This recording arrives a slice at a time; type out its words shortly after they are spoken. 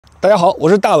大家好，我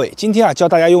是大伟。今天教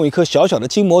大家用一颗小小的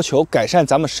筋膜球改善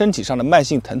咱们身体上的慢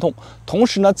性疼痛，同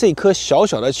时呢，这颗小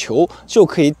小的球就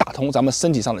可以打通咱们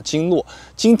身体上的经络。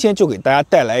今天就给大家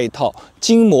带来一套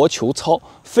筋膜球操，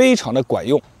非常的管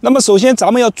用。那么首先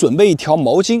咱们要准备一条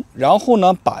毛巾，然后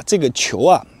呢，把这个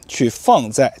球去放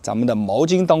在咱们的毛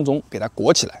巾当中，给它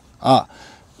裹起来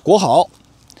裹好。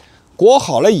裹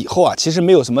好了以后其实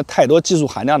没有什么太多技术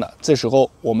含量的。这时候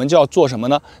我们就要做什么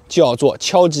呢？就要做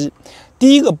敲击。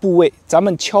第一个部位，咱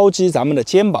们敲击咱们的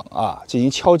肩膀进行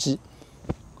敲击。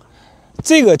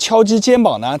这个敲击肩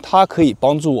膀呢，它可以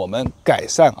帮助我们改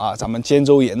善咱们肩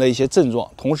周炎的一些症状，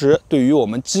同时对于我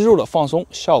们肌肉的放松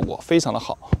效果非常的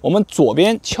好。我们左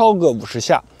边敲个50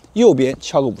下，右边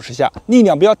敲个50下，力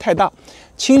量不要太大，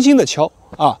轻轻的敲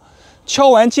敲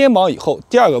完肩膀以后，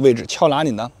第二个位置敲哪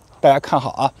里呢？大家看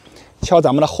好敲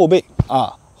咱们的后背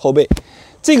后背。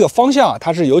这个方向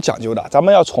它是有讲究的，咱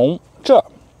们要从这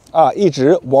儿一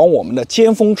直往我们的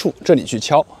肩峰处这里去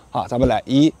敲咱们来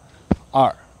1、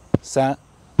2、3、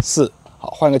4，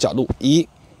好，换个角度，1、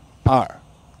2、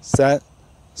3、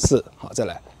4，好，再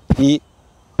来1、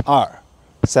2、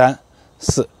3、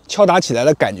4，敲打起来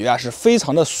的感觉是非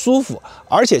常的舒服，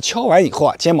而且敲完以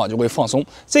后肩膀就会放松。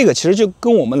这个其实就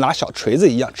跟我们拿小锤子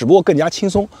一样，只不过更加轻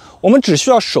松。我们只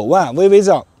需要手腕微微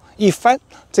这样一翻，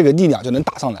这个力量就能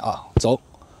打上来走，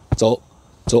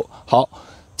好。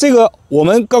这个我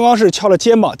们刚刚是敲了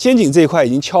肩膀，肩颈这一块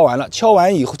已经敲完了。敲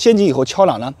完以后，肩颈以后敲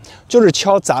哪呢？就是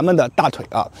敲咱们的大腿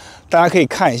大家可以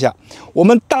看一下，我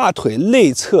们大腿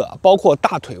内侧，包括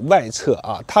大腿外侧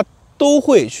它都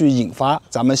会去引发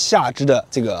咱们下肢的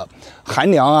这个寒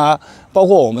凉包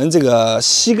括我们这个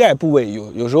膝盖部位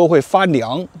有时候会发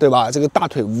凉，对吧？这个大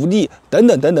腿无力等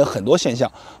等很多现象，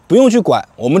不用去管，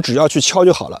我们只要去敲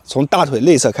就好了。从大腿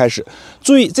内侧开始，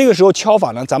注意这个时候敲法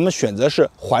呢，咱们选择是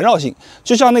环绕性，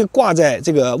就像那个挂在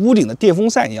这个屋顶的电风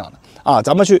扇一样的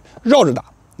咱们去绕着打。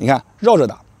你看绕着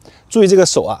打，注意这个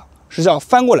手是这样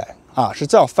翻过来是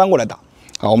这样翻过来打。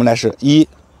好，我们来是1、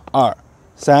2、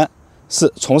3、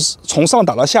4，从上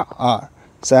打到下2、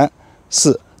3、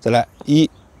4，再来1、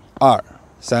2、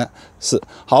3、4。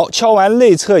好，敲完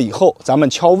内侧以后，咱们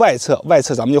敲外侧，外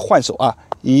侧咱们就换手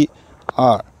1、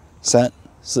2、3、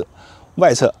4，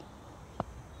外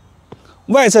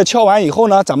侧敲完以后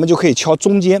呢，咱们就可以敲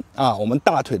中间我们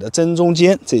大腿的正中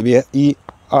间这边1、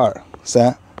2、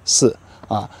3、4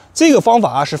这个方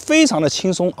法是非常的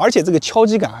轻松，而且这个敲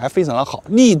击感还非常的好，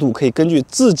力度可以根据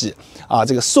自己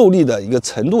这个受力的一个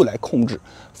程度来控制，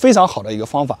非常好的一个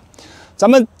方法。咱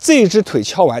们这只腿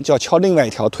敲完，就要敲另外一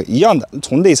条腿，一样的，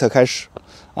从内侧开始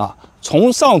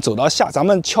从上走到下，咱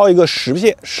们敲一个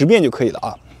10遍就可以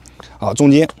了中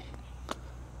间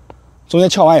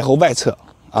敲完以后，外侧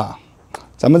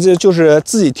咱们这就是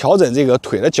自己调整这个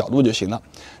腿的角度就行了。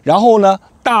然后呢，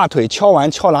大腿敲完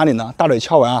敲哪里呢？大腿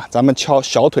敲完咱们敲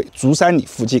小腿足三里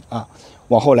附近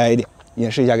往后来一点，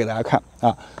演示一下给大家看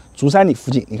足三里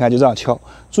附近，你看就这样敲。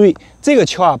注意这个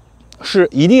敲是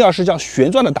一定要是这样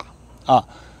旋转的打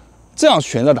这样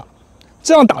旋着打，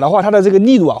这样打的话，它的这个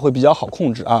力度会比较好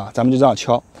控制咱们就这样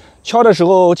敲。敲的时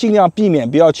候尽量避免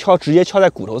不要直接敲在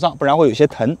骨头上，不然会有些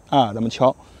疼咱们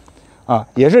敲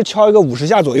也是敲一个50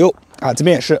下左右这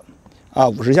边也是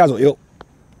50下左右。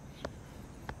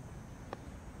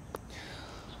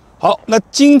好，那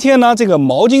今天呢，这个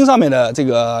毛巾上面的这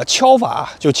个敲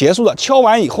法就结束了。敲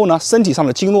完以后呢，身体上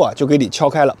的经络就给你敲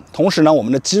开了，同时呢，我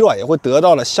们的肌肉也会得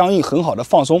到了相应很好的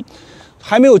放松。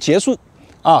还没有结束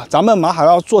咱们马上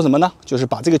要做什么呢？就是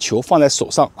把这个球放在手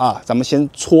上咱们先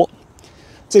搓，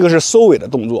这个是收尾的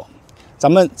动作，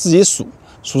咱们自己数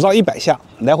上100下，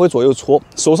来回左右搓。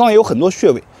手上也有很多穴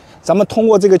位，咱们通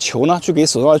过这个球呢，去给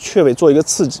手上的穴位做一个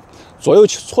刺激，左右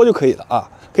搓就可以了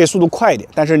可以速度快一点，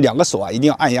但是2个手一定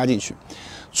要按压进去。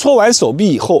搓完手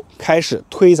臂以后，开始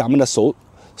推咱们的手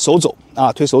肘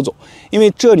推手肘，因为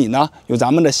这里呢有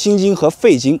咱们的心经和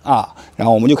肺经然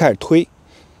后我们就开始推，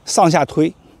上下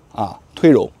推推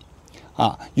揉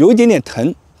有一点点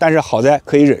疼，但是好在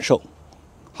可以忍受。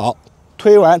好，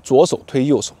推完左手推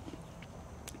右手，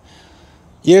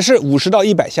也是50到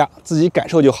100下，自己感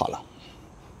受就好了。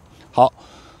好，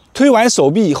推完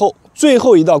手臂以后，最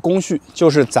后一道工序就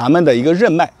是咱们的一个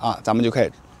任脉咱们就开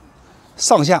始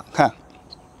上下看，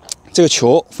这个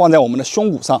球放在我们的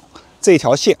胸骨上这一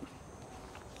条线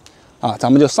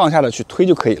咱们就上下的去推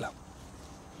就可以了，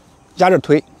压着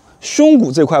推。胸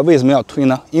骨这块为什么要推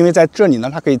呢？因为在这里呢，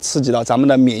它可以刺激到咱们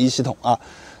的免疫系统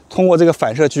通过这个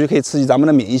反射区可以刺激咱们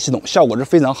的免疫系统，效果是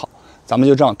非常好。咱们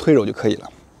就这样推揉就可以了。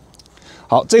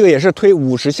好，这个也是推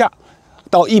50下，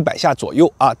到100下左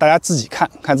右啊，大家自己看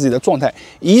看自己的状态。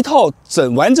一套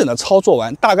完整的操作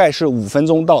完，大概是5分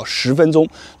钟到10分钟。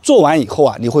做完以后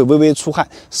啊，你会微微出汗，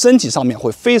身体上面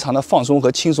会非常的放松和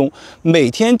轻松。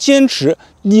每天坚持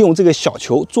利用这个小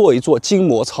球做一做筋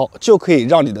膜操，就可以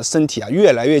让你的身体啊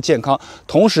越来越健康。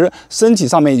同时，身体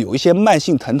上面有一些慢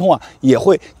性疼痛啊，也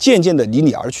会渐渐的离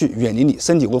你而去，远离你，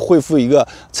身体会恢复一个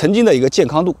曾经的一个健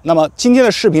康度。那么今天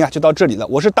的视频啊就到这里了，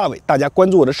我是大伟，大家关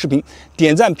注我的视频，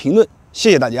点赞评论，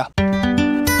谢谢大家。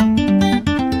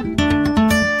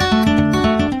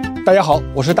大家好，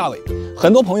我是大伟。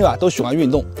很多朋友啊都喜欢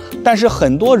运动，但是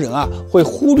很多人啊会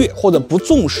忽略或者不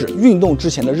重视运动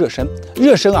之前的热身。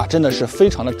热身啊真的是非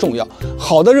常的重要，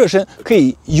好的热身可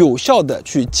以有效的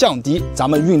去降低咱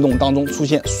们运动当中出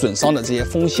现损伤的这些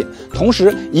风险。同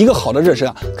时，一个好的热身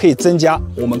啊可以增加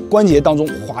我们关节当中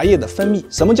滑液的分泌。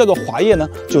什么叫做滑液呢？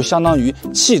就相当于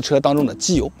汽车当中的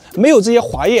机油，没有这些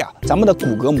滑液啊，咱们的骨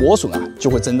骼磨损啊就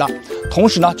会增大，同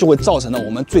时呢就会造成了我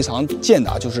们最常见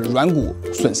的啊就是软骨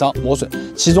损伤磨损，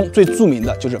其中最著名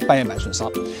的就是半月板损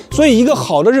伤。所以一个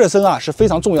好的热身啊是非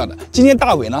常重要的。今天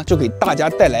大伟呢就给大家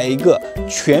带来一个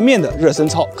全面的热身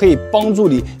操，可以帮助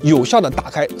你有效的打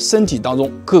开身体当中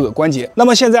各个关节。那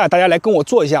么现在啊，大家来跟我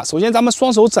做一下。首先咱们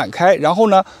双手展开，然后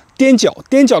呢踮脚，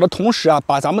踮脚的同时啊，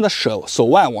把咱们的手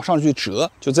腕往上去折，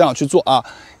就这样去做啊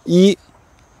，1、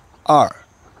2、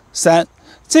3。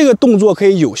这个动作可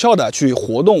以有效的去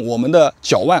活动我们的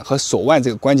脚腕和手腕这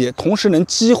个关节，同时能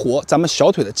激活咱们小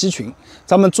腿的肌群。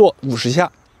咱们做50下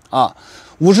啊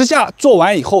，50下做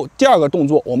完以后，第二个动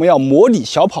作我们要模拟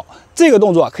小跑。这个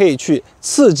动作可以去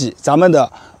刺激咱们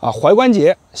的踝关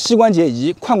节、膝关节以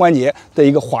及髋关节的一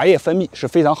个滑液分泌，是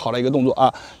非常好的一个动作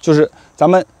啊。就是咱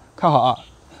们看好啊，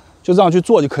就这样去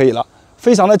做就可以了，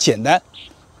非常的简单。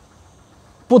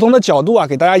不同的角度啊，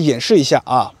给大家演示一下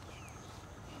啊。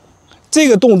这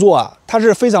个动作啊，它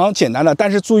是非常简单的，但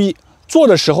是注意做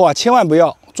的时候啊，千万不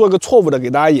要做一个错误的给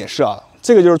大家演示啊，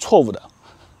这个就是错误的，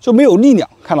就没有力量，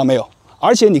看到没有？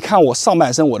而且你看我上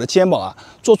半身，我的肩膀啊，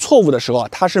做错误的时候啊，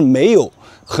它是没有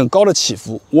很高的起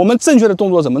伏。我们正确的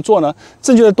动作怎么做呢？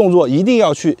正确的动作一定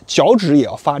要去脚趾也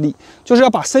要发力，就是要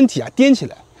把身体啊踮起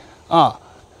来啊，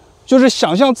就是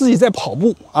想象自己在跑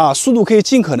步啊，速度可以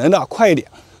尽可能的快一点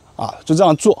啊，就这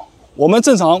样做。我们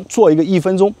正常做一个1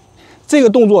分钟。这个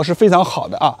动作是非常好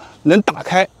的啊，能打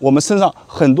开我们身上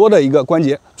很多的一个关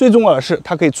节。最重要的是，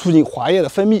它可以促进滑液的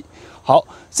分泌。好，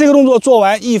这个动作做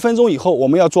完1分钟以后，我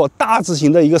们要做大字形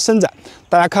的一个伸展。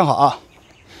大家看好啊，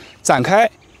展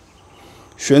开、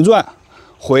旋转、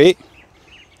回，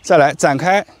再来展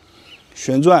开、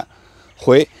旋转、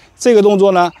回。这个动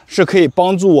作呢是可以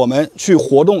帮助我们去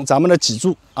活动咱们的脊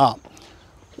柱啊。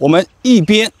我们一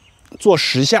边做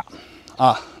10下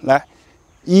啊，来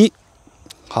1，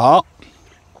好。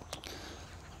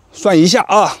算1下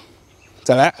啊，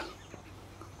再来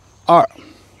2。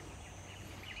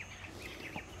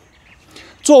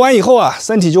做完以后啊，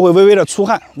身体就会微微的出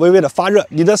汗，微微的发热，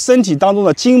你的身体当中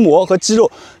的筋膜和肌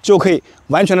肉就可以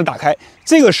完全的打开。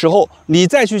这个时候你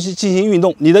再去进行运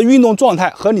动，你的运动状态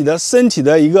和你的身体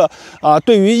的一个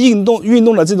对于运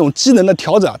动的这种机能的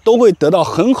调整都会得到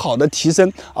很好的提升，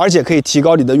而且可以提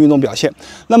高你的运动表现。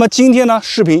那么今天呢，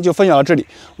视频就分享到这里，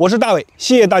我是大伟，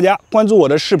谢谢大家关注我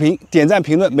的视频，点赞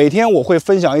评论，每天我会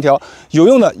分享一条有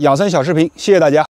用的养生小视频，谢谢大家。